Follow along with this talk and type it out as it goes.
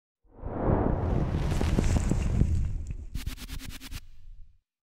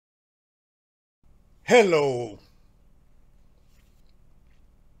Hello.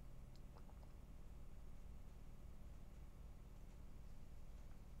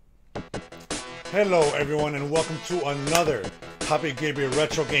 Hello everyone and welcome to another papigraybeard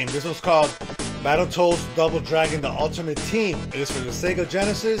retro game. This one's called BattleToads Double Dragon the Ultimate Team. It is for the Sega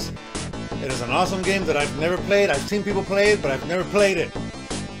Genesis. It is an awesome game that I've never played. I've seen people play it, but I've never played it.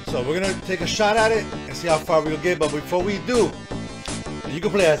 So we're gonna take a shot at it and see how far we'll get. But before we do, you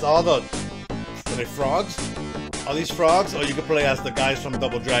can play as all the frogs, all these frogs, or you can play as the guys from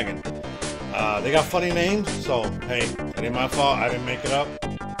Double Dragon. They got funny names, so hey, it ain't my fault. I didn't make it up.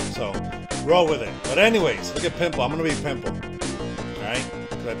 So roll with it. But anyways, look at Pimple. I'm gonna be Pimple. Alright?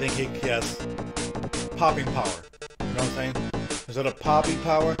 Because I think he has popping power. You know what I'm saying? Instead of popping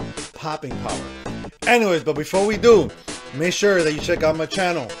power, popping power. Anyways, but before we do, make sure that you check out my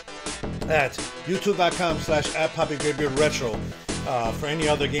channel at youtube.com/papigraybeardretro for any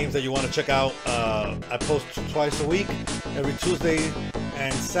other games that you want to check out. I post twice a week, every Tuesday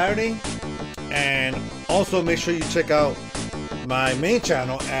and Saturday. And also make sure you check out my main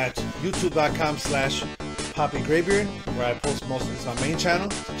channel at youtube.com/papigraybeard, where I post most of this on my main channel.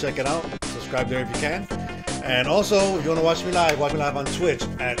 So check it out. Subscribe there if you can. And also, if you want to watch me live on Twitch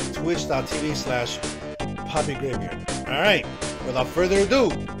at twitch.tv/papigraybeard. Alright, without further ado,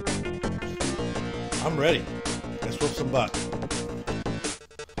 I'm ready. Let's whoop some butt.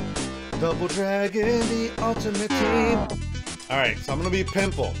 Double Dragon, the ultimate team. Alright, so I'm gonna be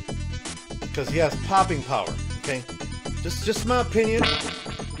Pimple because he has popping power. Okay, just my opinion.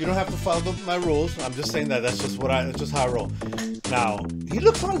 You don't have to follow my rules. I'm just saying that's just that's just how I roll. Now he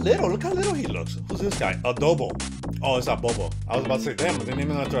looks so little. Look how little he looks. Who's this guy? Adobo. Oh, it's not Bobo. I was about to say, damn, they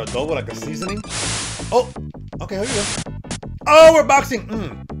named him after adobo, like a seasoning. Oh, okay, here you go. Oh, we're boxing.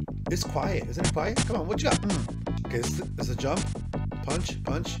 It's quiet. Isn't it quiet? Come on, what you got? Okay, this is a jump. Punch.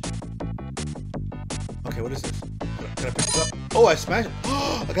 Okay, what is this? Can I pick this up? Oh, I smashed it.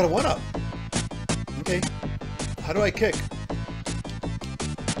 Oh, I got a 1-up. Okay. How do I kick?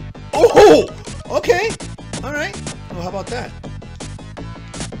 Oh! Okay! Alright. Well, how about that?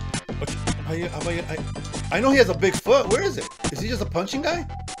 How about you? I know he has a big foot. Where is it? Is he just a punching guy?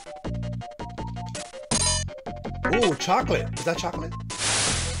 Oh, chocolate. Is that chocolate?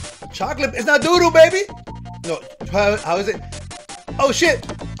 Chocolate. It's not doo-doo, baby! No. How is it? Oh, shit!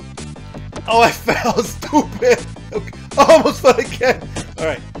 Oh, I fell. Stupid. Okay. Oh, I almost fell again.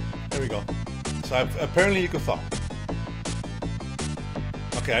 Alright. There we go. So apparently you can fall.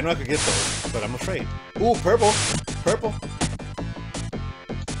 Okay, I know I could get those, but I'm afraid. Ooh, purple. Purple.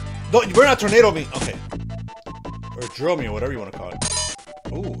 No, you better not tornado me. Okay. Or drill me, or whatever you want to call it.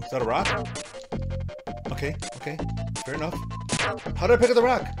 Ooh, is that a rock? Okay. Fair enough. How did I pick up the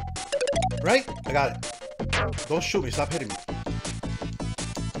rock? Right? I got it. Don't shoot me. Stop hitting me.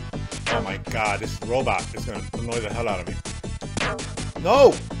 Oh my god, this robot is going to annoy the hell out of me.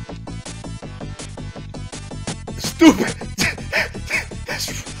 No! Stupid!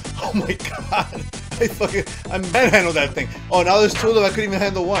 Oh my god! I manhandled that thing. Oh, now there's two of them. I couldn't even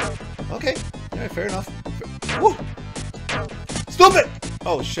handle one. Okay, alright, fair enough. Woo! Stupid!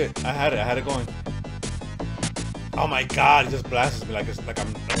 Oh shit! I had it going. Oh my god! He just blasts me like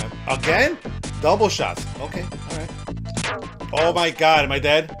I'm again. Double shots. Okay, all right. Oh my god! Am I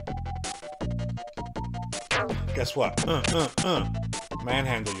dead? Guess what?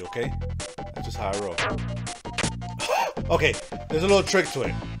 Manhandle you. Okay, that's just how I roll. Okay, there's a little trick to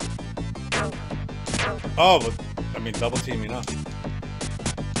it. Oh, but I mean, double teaming up.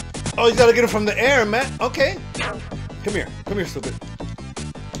 Oh, you gotta get it from the air, man. Okay. Come here, stupid.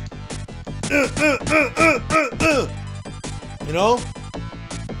 You know?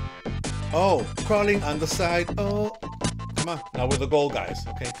 Oh, crawling on the side. Oh, come on. Now we're the gold guys.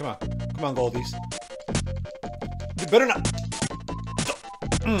 Okay, come on, goldies. You better not.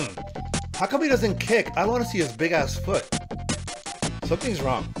 How come he doesn't kick? I want to see his big ass foot. Something's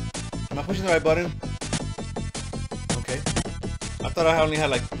wrong. Am I pushing the right button? Okay. I thought I only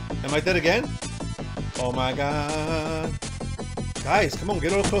had like... Am I dead again? Oh my god. Guys, come on,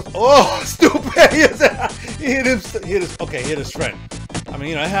 get a little close. Oh, stupid! He hit his friend. I mean,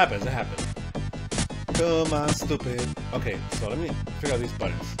 you know, it happens. Come on, stupid. Okay, so let me figure out these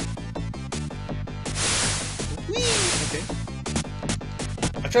buttons. Whee! Okay.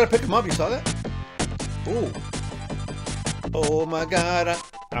 I tried to pick him up, you saw that? Ooh. Oh my god.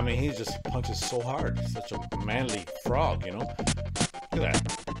 I mean, he just punches so hard. He's such a manly frog, you know? Look at that.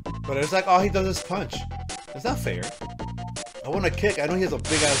 But it's like all he does is punch. It's not fair. I want to kick. I know he has a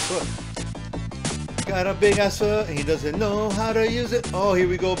big ass foot. Got a big ass foot and he doesn't know how to use it. Oh, here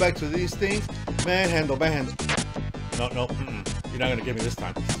we go back to these things. Manhandle. No. You're not gonna get me this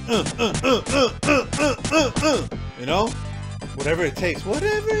time. You know? Whatever it takes.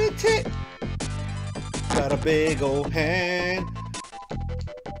 Whatever it takes. Got a big old hand.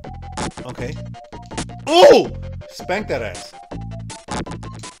 Okay. Oh! Spank that ass.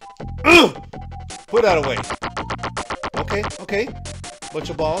 Put that away. Okay, okay. Bunch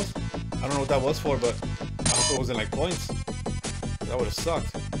of balls. I don't know what that was for, but I hope it wasn't like points. That would have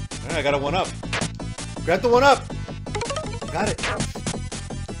sucked. Alright, I got a 1-up. Grab the 1-up. Got it.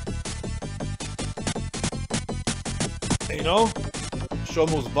 You know? Show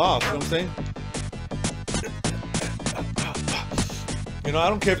them who's boss, you know what I'm saying? You know, I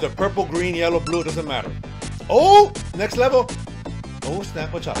don't care if they're purple, green, yellow, blue, it doesn't matter. Oh! Next level. Oh,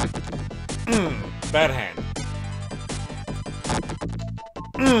 snap, watch out. Bad hand.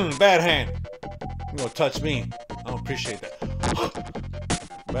 Bad hand. You're gonna touch me. I don't appreciate that.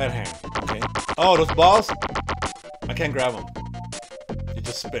 Bad hand. Okay. Oh, those balls? I can't grab them. It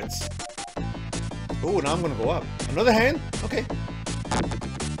just spits. Oh, now I'm gonna go up. Another hand? Okay.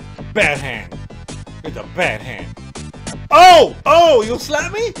 Bad hand. It's a bad hand. Oh! Oh! You'll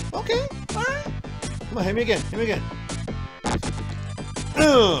slap me? Okay. Alright. Come on, hit me again. Hit me again.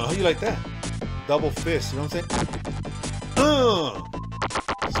 How you like that? Double fist, you know what I'm saying?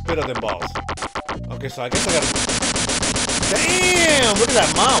 Spit on them balls. Okay, so I guess I gotta... Damn! Look at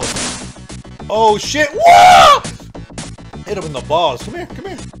that mouse! Oh shit! Whoa! Hit him in the balls. Come here, come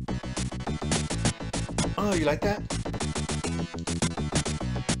here. Oh, you like that?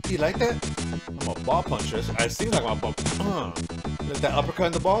 You like that? I'm a ball puncher. It seems like I'm a ball... You like that uppercut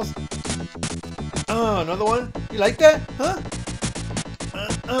in the balls? Another one? You like that? Huh?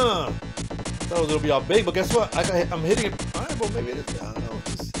 Thought it was gonna be all big, but guess what? I'm hitting it. Alright, well, maybe it is. I don't know.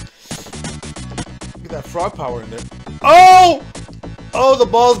 Just get that frog power in there. Oh! Oh, the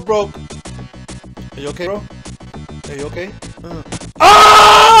balls broke. Are you okay, bro? Are you okay?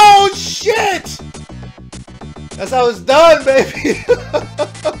 Oh, shit! That's how it's done, baby!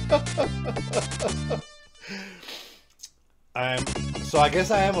 So I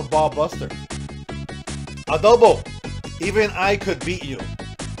guess I am a ball buster. Adobo! Even I could beat you.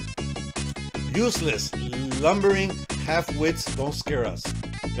 Useless, lumbering half-wits don't scare us.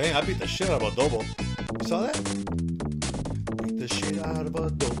 Dang, I beat the shit out of Adobo. You saw that? Beat the shit out of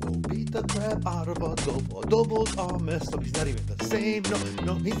Adobo. Beat the crap out of Adobo. Adobo's all messed up. He's not even the same. No,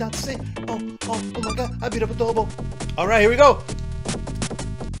 no, he's not the same. Oh my god, I beat up Adobo. Alright, here we go.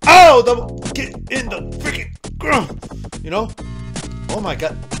 Oh, double. Get in the freaking ground. You know? Oh my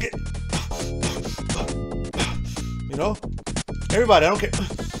god. Get. You know? Everybody, I don't care.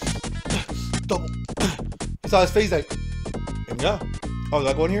 Double. You saw his face like. Yeah. Oh, did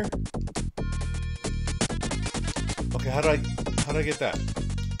I go in here? Okay, how do I get that?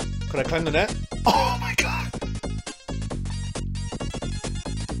 Could I climb the net? Oh my god.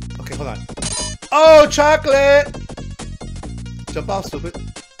 Okay, hold on. Oh, chocolate! Jump out, stupid.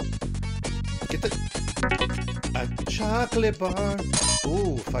 Get the a chocolate bar.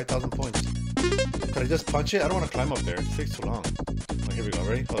 Ooh, 5,000 points. Could I just punch it? I don't want to climb up there. It takes too long. Oh, here we go.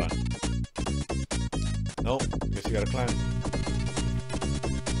 Ready? Hold on. Nope. Guess you gotta climb.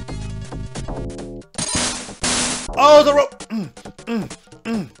 Oh, the rope!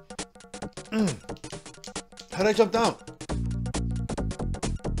 How did I jump down?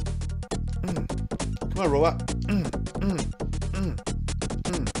 Come on, robot.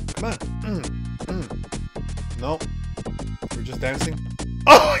 Come on. No. We're just dancing.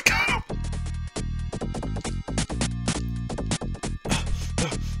 Oh, I got him!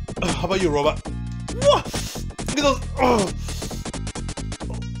 How about you, robot? What? Look at those.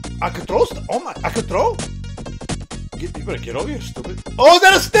 I could throw. Oh my! I could throw. You better get over here, stupid. Oh, is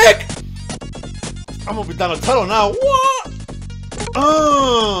that a stick? I'm gonna be Donatello now. What?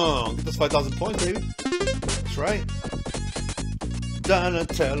 Oh, get those 5,000 points, baby. That's right.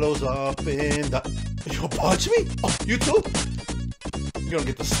 Donatello's up in the. You punch me? Oh, you too? You're gonna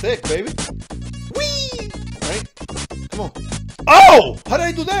get the stick, baby. Whee! Right? Come on. Oh! How did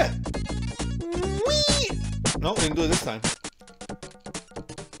I do that? Whee! No, didn't do it this time.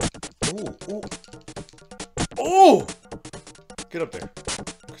 Ooh, ooh. Oh! Get up there.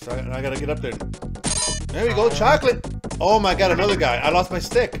 I gotta get up there. There we go, chocolate. Oh my god, another guy. I lost my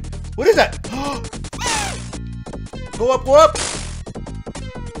stick. What is that? Go up, go up.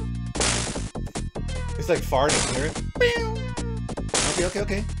 It's like farting, hear it? Okay, okay,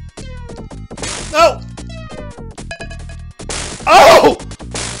 okay. No! Oh!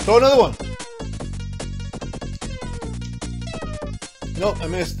 Throw another one. Nope, I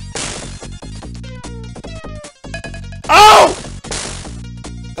missed. Oh!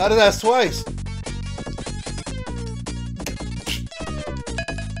 Got his ass twice.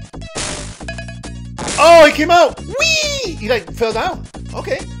 Oh, he came out! Whee! He like fell down.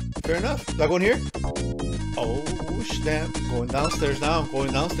 Okay, fair enough. Do I go in here? Oh, snap. Going downstairs now.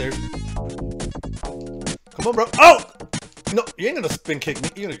 Going downstairs. Come on, bro. Oh! No, you ain't gonna spin kick me.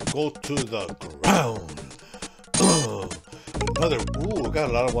 You're gonna go to the ground. Another. Ooh, got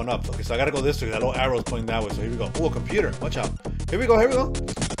a lot of one-ups. Okay, so I gotta go this way. That little arrow's pointing that way. So here we go. Ooh, a computer. Watch out. Here we go. Here we go.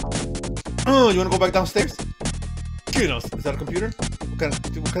 You wanna go back downstairs? You know, is that a computer? What kind of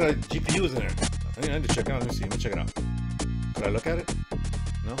GPU is in there? I need to check it out. Let me see. Let me check it out. Could I look at it?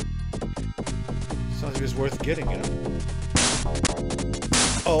 No? Sounds like it's worth getting, you know?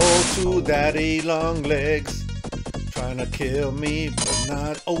 Oh, to daddy long legs. Trying to kill me, but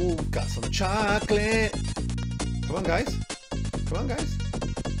not. Oh, got some chocolate. Come on, guys. Come on, guys.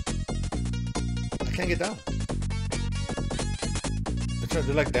 I can't get down. They're trying to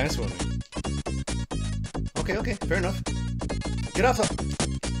do like dance with me. Okay, okay, fair enough. Get off the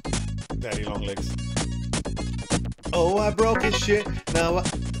daddy long legs. Oh, I broke his shit. Now I...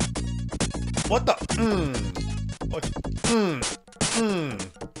 What the? What?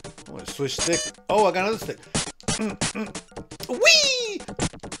 I want to switch stick. Oh, I got another stick. Whee!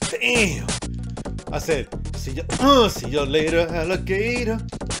 Damn. I said, see you later, alligator.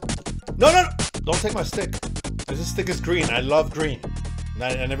 No, no, no. Don't take my stick. This stick is green. I love green.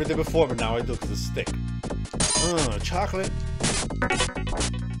 I never did before, but now I do because it's stick. Chocolate.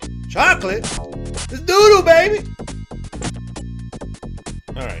 Chocolate? It's doodle, baby!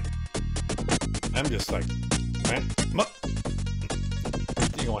 Alright. I'm just like, man.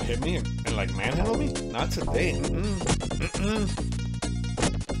 You gonna hit me and like manhandle me? Not today.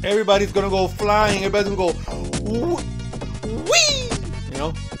 Everybody's gonna go flying. Everybody's gonna go wee! You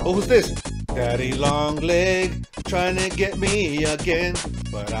know? Oh, who's this? Daddy long leg trying to get me again.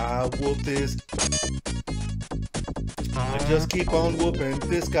 But I whoop this. I just keep on whooping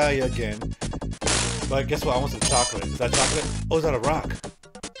this guy again. But guess what? I want some chocolate. Is that chocolate? Oh, is that a rock?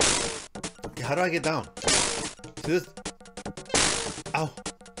 Okay, how do I get down? See this? Ow.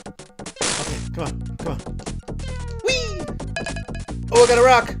 Okay, come on. Come on. Whee! Oh, I got a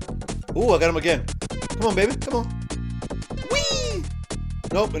rock. Ooh, I got him again. Come on, baby. Come on. Whee!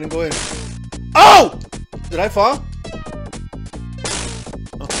 Nope, I didn't go in. Oh! Did I fall?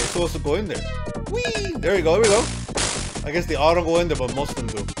 Okay, I'm supposed to go in there. Whee! There we go. There we go. I guess they all don't go in there, but most of them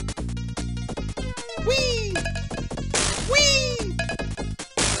do. Whee! Whee!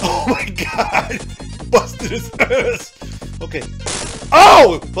 Oh my god! Busted his ass! Okay.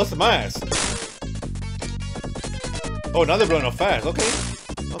 Oh! Busted my ass. Oh, now they're blowing up fast. Okay.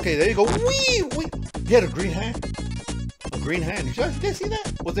 Okay, there you go. Whee! Whee! He had a green hand. A green hand. You guys see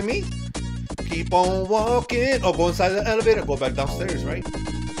that? Was it me? Keep on walking. Oh, go inside the elevator. Go back downstairs, right?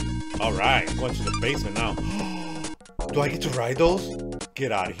 Alright. Going to the basement now. Do I get to ride those?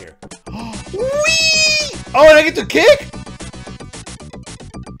 Get out of here. Whee! Oh, and I get to kick?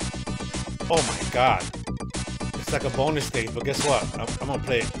 Oh my god. It's like a bonus stage, but guess what? I'm gonna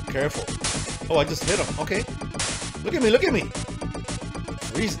play it careful. Oh, I just hit him. Okay. Look at me, look at me.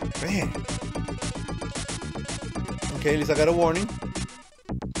 Freezing, man. Okay, at least I got a warning.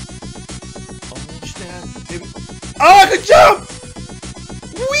 Oh, snap. Oh, I could jump!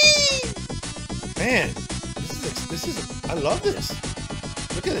 Whee! Man. This is, I love this.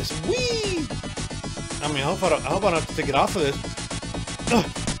 Look at this. Whee! I mean, I hope I don't have to take it off of this.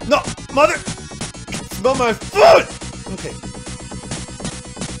 No, mother! Smell my foot! Okay.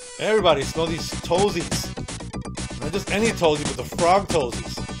 Everybody smell these toesies. Not just any toesy, but the frog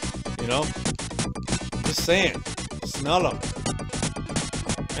toesies. You know? Just saying. Smell them.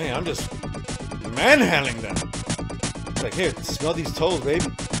 Hey, I'm just manhandling them. It's like, here, smell these toes, baby.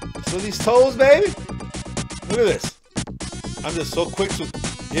 Smell these toes, baby. Look at this. I'm just so quick to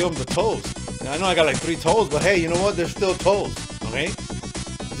give them the toes. Now, I know I got like 3 toes, but hey, you know what? They're still toes. Okay?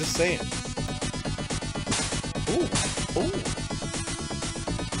 I'm just saying. Ooh. Ooh.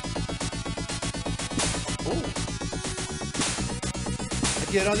 Ooh. I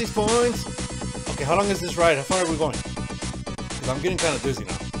get all these points. Okay, how long is this ride? How far are we going? Because I'm getting kind of dizzy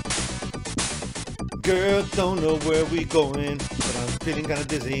now. Girl, don't know where we going, but I'm feeling kind of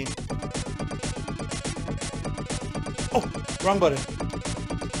dizzy. Oh, wrong button.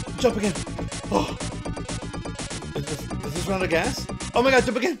 Jump again. Oh. Does this run out of gas? Oh my god,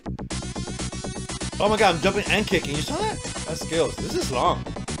 jump again. Oh my god, I'm jumping and kicking. You saw that? That's skills. This is long.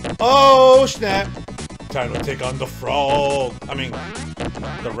 Oh, snap. Time to take on the frog. I mean,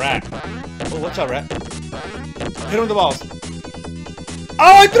 the rat. Oh, watch out, rat. Hit him with the balls.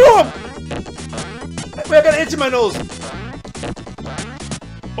 Oh, I threw him! Wait, I got an itch in my nose.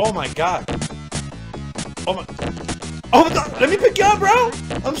 Oh my god. Oh my... Oh my god, let me pick you up, bro!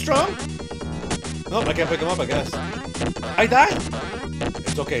 I'm strong. Nope, I can't pick him up, I guess. I died!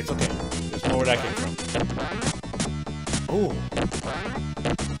 It's okay, it's okay. There's more where that came from. Ooh.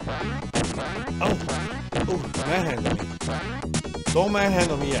 Oh. Ooh, manhandle me. Don't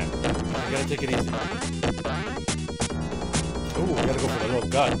manhandle me yet. You gotta take it easy. Ooh, we gotta go for the little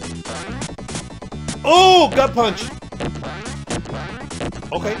gut. Oh, gut punch!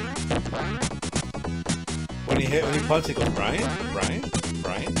 Okay. When he punches, he goes, Brian? Brian?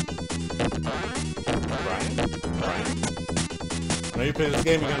 Brian? Brian? Brian? When you play this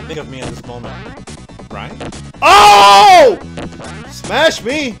game, you're gonna think of me in this moment. Brian? Oh! Smash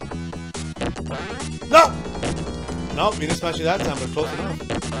me! No! Nope, you didn't smash me that time, but close enough.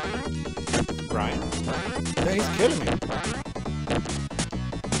 Brian? Yeah, he's killing me.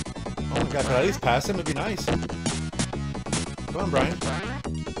 Oh my god, could I at least pass him? It'd be nice. Come on, Brian.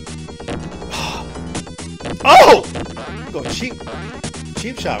 Oh! Go cheap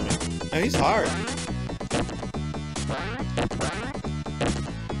shot me. And he's hard.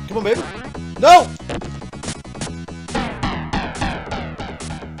 Come on, baby. No!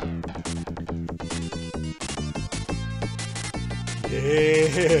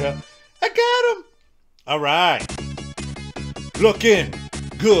 Yeah. I got him. All right. Looking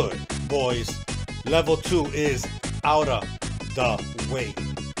good, boys. Level 2 is out of the way.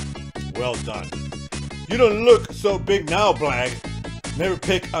 Well done. You don't look so big now, Blag. Never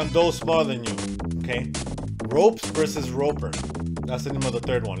pick on those smaller than you. Okay? Ropes versus Roper. That's the name of the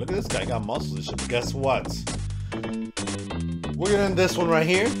third one. Look at this guy. Got muscles and shit. But guess what? We're gonna end this one right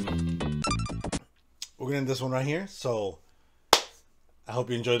here. So I hope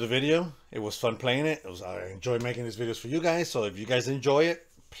you enjoyed the video. It was fun playing it. I enjoy making these videos for you guys. So if you guys enjoy it,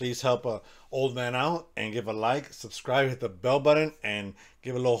 please help a old man out and give a like, subscribe, hit the bell button, and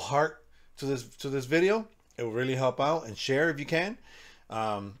give a little heart to this video. It will really help out, and share if you can.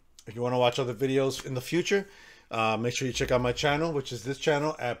 If you want to watch other videos in the future, make sure you check out my channel, which is this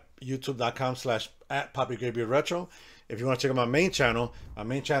channel at youtube.com/papigraybeardretro. If you want to check out my main channel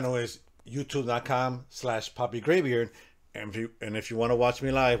is youtube.com/papigraybeard. And if you want to watch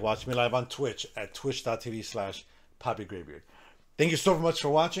me live on Twitch at twitch.tv/papigraybeard. Thank you so much for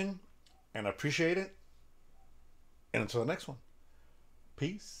watching, and I appreciate it. And until the next one,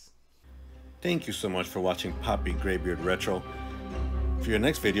 peace. Thank you so much for watching Papi Graybeard Retro. For your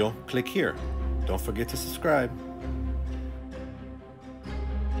next video, click here. Don't forget to subscribe.